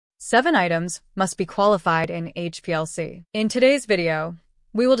7 items must be qualified in HPLC. In today's video,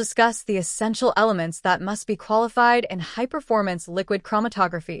 we will discuss the essential elements that must be qualified in high-performance liquid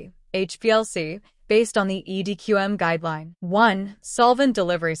chromatography, HPLC, based on the EDQM guideline. 1. Solvent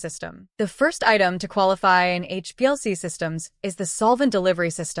delivery system. The first item to qualify in HPLC systems is the solvent delivery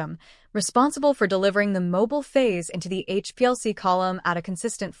system, responsible for delivering the mobile phase into the HPLC column at a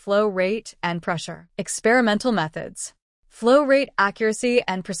consistent flow rate and pressure. Experimental methods. Flow rate accuracy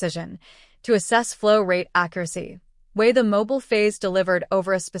and precision. To assess flow rate accuracy, weigh the mobile phase delivered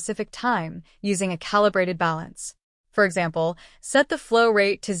over a specific time using a calibrated balance. For example, set the flow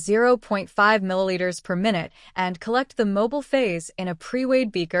rate to 0.5 milliliters per minute and collect the mobile phase in a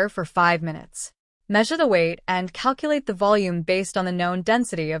pre-weighed beaker for 5 minutes. Measure the weight and calculate the volume based on the known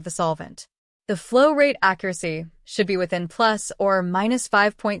density of the solvent. The flow rate accuracy should be within plus or minus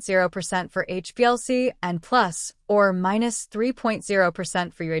 5.0% for HPLC and plus or minus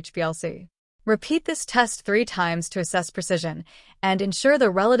 3.0% for UHPLC. Repeat this test 3 times to assess precision and ensure the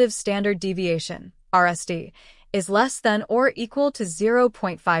relative standard deviation, RSD, is less than or equal to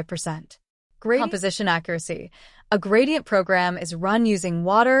 0.5%. Composition accuracy. A gradient program is run using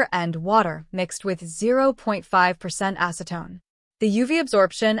water and water mixed with 0.5% acetone. The UV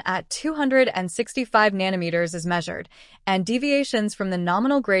absorption at 265 nanometers is measured, and deviations from the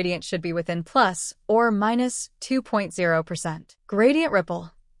nominal gradient should be within plus or minus 2.0%. Gradient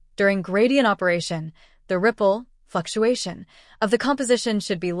ripple. During gradient operation, the ripple fluctuation of the composition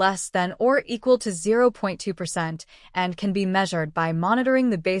should be less than or equal to 0.2% and can be measured by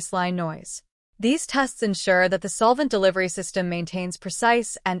monitoring the baseline noise. These tests ensure that the solvent delivery system maintains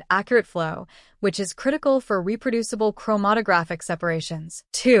precise and accurate flow, which is critical for reproducible chromatographic separations.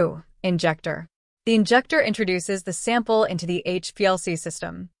 2. Injector. The injector introduces the sample into the HPLC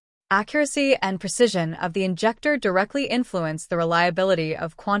system. Accuracy and precision of the injector directly influence the reliability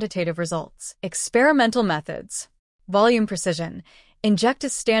of quantitative results. Experimental methods. Volume precision. Inject a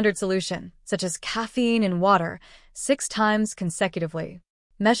standard solution, such as caffeine in water, 6 times consecutively.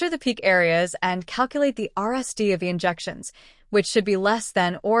 Measure the peak areas and calculate the RSD of the injections, which should be less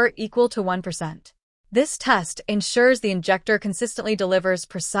than or equal to 1%. This test ensures the injector consistently delivers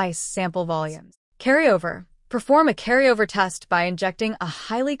precise sample volumes. Carryover. Perform a carryover test by injecting a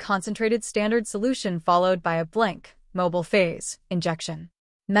highly concentrated standard solution followed by a blank, mobile phase, injection.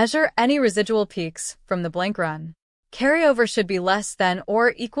 Measure any residual peaks from the blank run. Carryover should be less than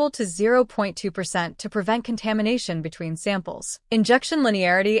or equal to 0.2% to prevent contamination between samples. Injection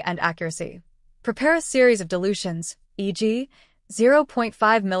linearity and accuracy. Prepare a series of dilutions, e.g.,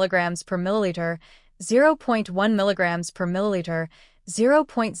 0.5 milligrams per milliliter, 0.1 milligrams per milliliter,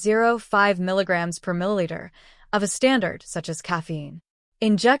 0.05 milligrams per milliliter, of a standard such as caffeine.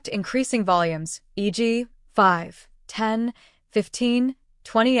 Inject increasing volumes, e.g., 5, 10, 15,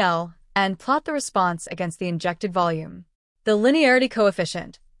 20 L, and plot the response against the injected volume. The linearity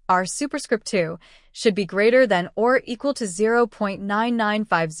coefficient, R superscript 2, should be greater than or equal to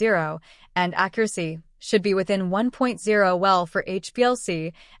 0.9950, and accuracy should be within 1.0 L for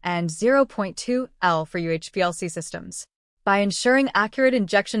HPLC and 0.2 L for UHPLC systems. By ensuring accurate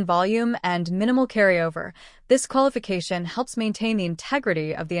injection volume and minimal carryover, this qualification helps maintain the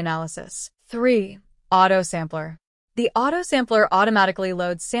integrity of the analysis. 3. Autosampler. The Autosampler automatically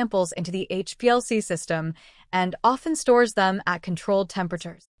loads samples into the HPLC system and often stores them at controlled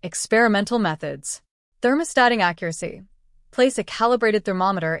temperatures. Experimental methods. Thermostating accuracy. Place a calibrated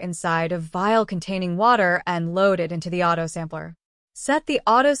thermometer inside a vial containing water and load it into the Autosampler. Set the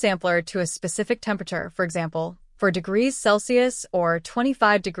Autosampler to a specific temperature, for example, 4 degrees Celsius or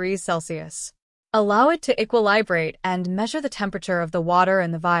 25 degrees Celsius. Allow it to equilibrate and measure the temperature of the water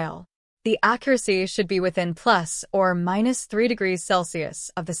in the vial. The accuracy should be within plus or minus 3 degrees Celsius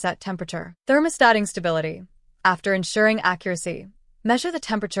of the set temperature. Thermostating stability. After ensuring accuracy, measure the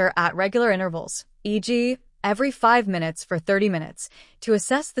temperature at regular intervals, e.g., every 5 minutes for 30 minutes, to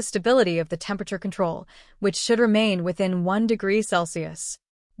assess the stability of the temperature control, which should remain within 1 degree Celsius.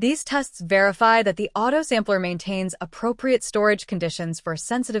 These tests verify that the Autosampler maintains appropriate storage conditions for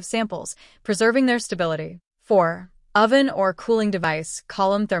sensitive samples, preserving their stability. 4. Oven or cooling device,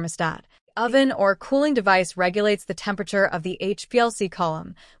 column thermostat. Oven or cooling device regulates the temperature of the HPLC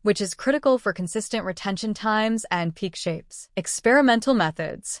column, which is critical for consistent retention times and peak shapes. Experimental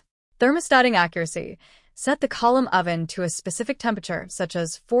methods. Thermostating accuracy. Set the column oven to a specific temperature, such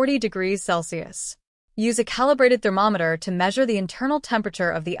as 40 degrees Celsius. Use a calibrated thermometer to measure the internal temperature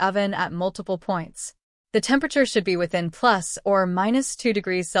of the oven at multiple points. The temperature should be within plus or minus 2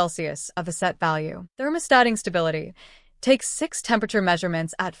 degrees Celsius of a set value. Thermostating stability. Take 6 temperature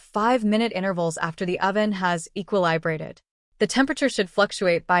measurements at 5-minute intervals after the oven has equilibrated. The temperature should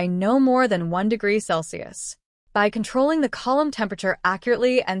fluctuate by no more than 1 degree Celsius. By controlling the column temperature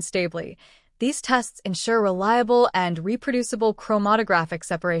accurately and stably, these tests ensure reliable and reproducible chromatographic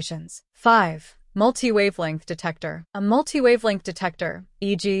separations. 5. Multi-wavelength detector. A multi-wavelength detector,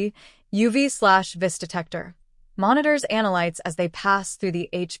 e.g., UV/vis detector, monitors analytes as they pass through the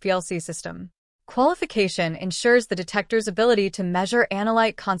HPLC system. Qualification ensures the detector's ability to measure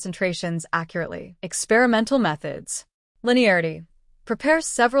analyte concentrations accurately. Experimental methods. Linearity. Prepare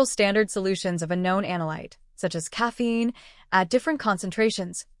several standard solutions of a known analyte, such as caffeine, at different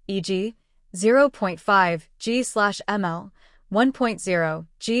concentrations, e.g., 0.5 g/ml, 1.0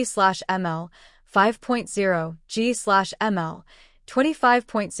 g/ml, 5.0 g/ml,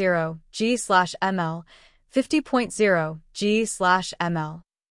 25.0 g/ml, 50.0 g/ml.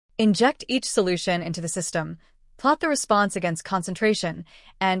 Inject each solution into the system, plot the response against concentration,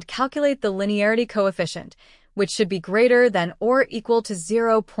 and calculate the linearity coefficient, which should be greater than or equal to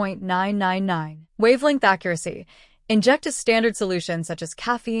 0.999. Wavelength accuracy. Inject a standard solution such as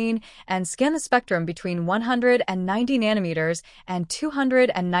caffeine and scan the spectrum between 190 nanometers and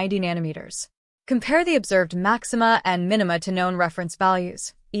 290 nanometers. Compare the observed maxima and minima to known reference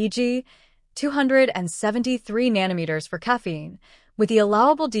values, e.g., 273 nanometers for caffeine, with the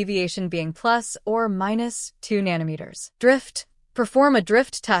allowable deviation being plus or minus 2 nanometers. Drift. Perform a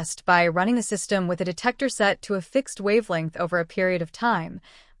drift test by running the system with a detector set to a fixed wavelength over a period of time,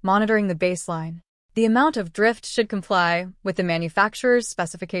 monitoring the baseline. The amount of drift should comply with the manufacturer's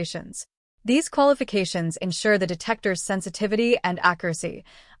specifications. These qualifications ensure the detector's sensitivity and accuracy,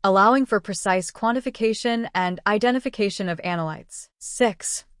 allowing for precise quantification and identification of analytes.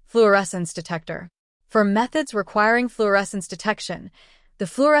 6. Fluorescence detector. For methods requiring fluorescence detection, the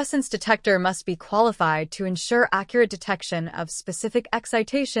fluorescence detector must be qualified to ensure accurate detection of specific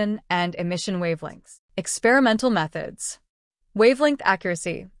excitation and emission wavelengths. Experimental methods. Wavelength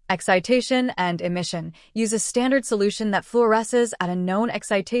accuracy, excitation, and emission. Use a standard solution that fluoresces at a known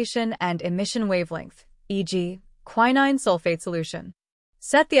excitation and emission wavelength, e.g., quinine sulfate solution.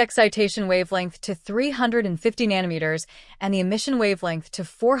 Set the excitation wavelength to 350 nanometers and the emission wavelength to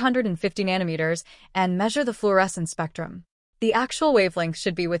 450 nanometers and measure the fluorescence spectrum. The actual wavelength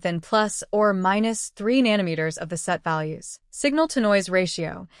should be within plus or minus 3 nanometers of the set values. Signal-to-noise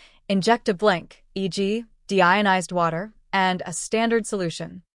ratio. Inject a blink, e.g., deionized water, and a standard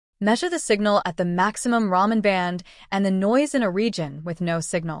solution. Measure the signal at the maximum Raman band and the noise in a region with no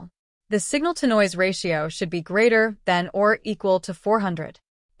signal. The signal-to-noise ratio should be greater than or equal to 400.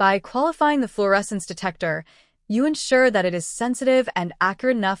 By qualifying the fluorescence detector, you ensure that it is sensitive and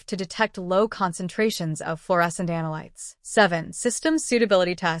accurate enough to detect low concentrations of fluorescent analytes. 7. System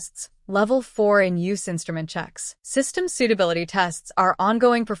suitability tests. Level 4 in-use instrument checks. System suitability tests are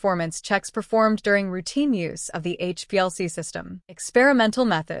ongoing performance checks performed during routine use of the HPLC system. Experimental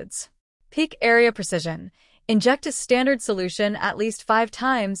methods. Peak area precision. Inject a standard solution at least 5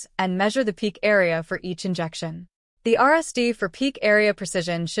 times and measure the peak area for each injection. The RSD for peak area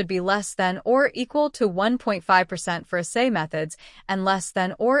precision should be less than or equal to 1.5% for assay methods and less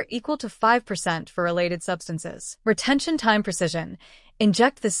than or equal to 5% for related substances. Retention time precision.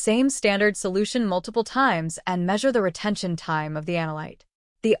 Inject the same standard solution multiple times and measure the retention time of the analyte.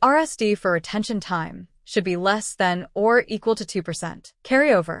 The RSD for retention time should be less than or equal to 2%.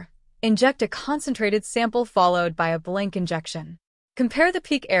 Carryover. Inject a concentrated sample followed by a blink injection. Compare the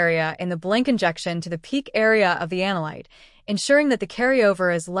peak area in the blink injection to the peak area of the analyte, ensuring that the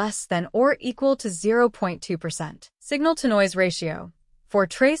carryover is less than or equal to 0.2%. Signal-to-noise ratio. For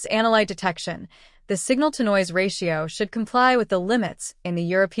trace analyte detection, the signal-to-noise ratio should comply with the limits in the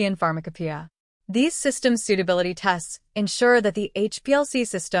European Pharmacopoeia. These system suitability tests ensure that the HPLC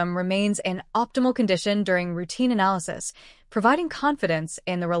system remains in optimal condition during routine analysis, providing confidence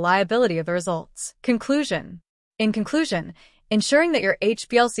in the reliability of the results. Conclusion. In conclusion, ensuring that your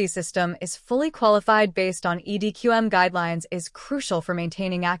HPLC system is fully qualified based on EDQM guidelines is crucial for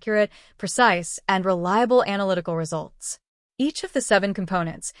maintaining accurate, precise, and reliable analytical results. Each of the 7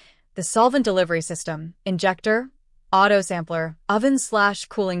 components, the solvent delivery system, injector, autosampler,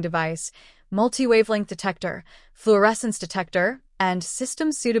 oven/cooling device, multi-wavelength detector, fluorescence detector, and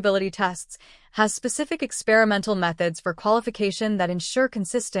system suitability tests, has specific experimental methods for qualification that ensure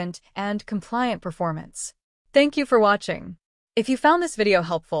consistent and compliant performance. Thank you for watching. If you found this video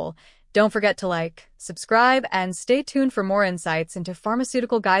helpful, don't forget to like, subscribe, and stay tuned for more insights into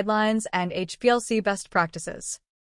pharmaceutical guidelines and HPLC best practices.